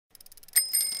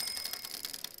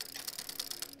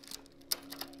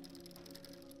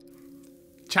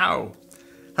Ciao!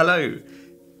 Hello!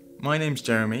 My name's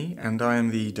Jeremy and I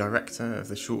am the director of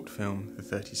the short film The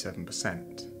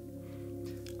 37%.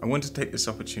 I want to take this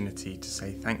opportunity to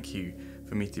say thank you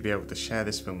for me to be able to share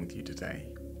this film with you today.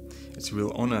 It's a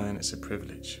real honour and it's a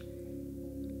privilege.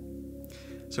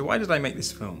 So why did I make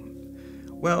this film?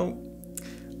 Well,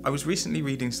 I was recently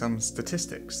reading some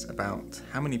statistics about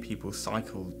how many people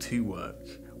cycle to work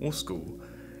or school,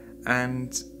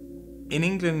 and in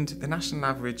England the national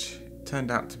average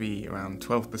turned out to be around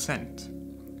 12%,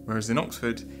 whereas in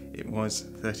Oxford it was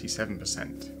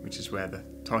 37%, which is where the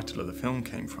title of the film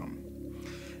came from.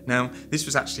 Now, this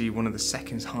was actually one of the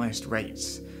second highest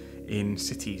rates in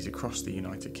cities across the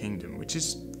United Kingdom, which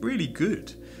is really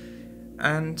good.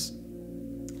 And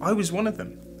I was one of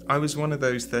them. I was one of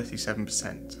those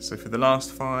 37%. So for the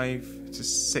last 5 to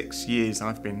 6 years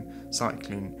I've been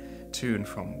cycling to and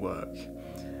from work.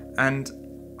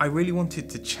 And I really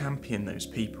wanted to champion those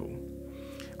people.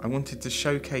 I wanted to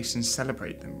showcase and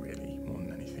celebrate them really, more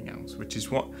than anything else, which is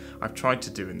what I've tried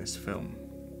to do in this film.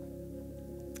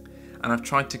 And I've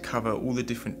tried to cover all the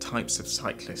different types of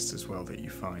cyclists as well that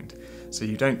you find. So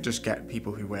you don't just get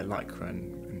people who wear lycra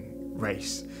and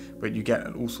race, but you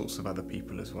get all sorts of other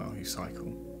people as well who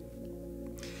cycle.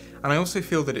 And I also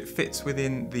feel that it fits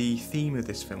within the theme of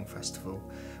this film festival,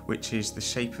 which is the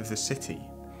shape of the city.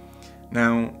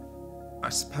 Now, I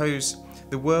suppose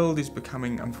the world is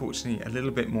becoming, unfortunately, a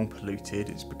little bit more polluted,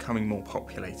 it's becoming more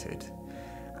populated.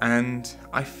 And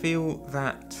I feel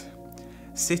that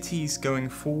cities going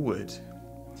forward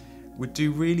would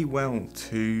do really well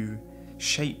to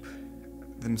shape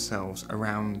themselves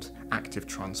around active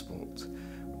transport,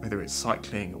 whether it's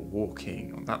cycling or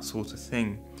walking or that sort of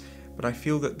thing. But I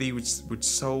feel that they would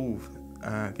solve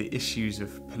the issues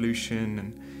of pollution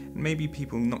and maybe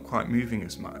people not quite moving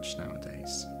as much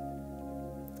nowadays.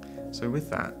 So with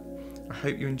that, I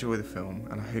hope you enjoy the film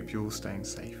and I hope you're all staying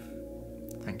safe.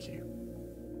 Thank you.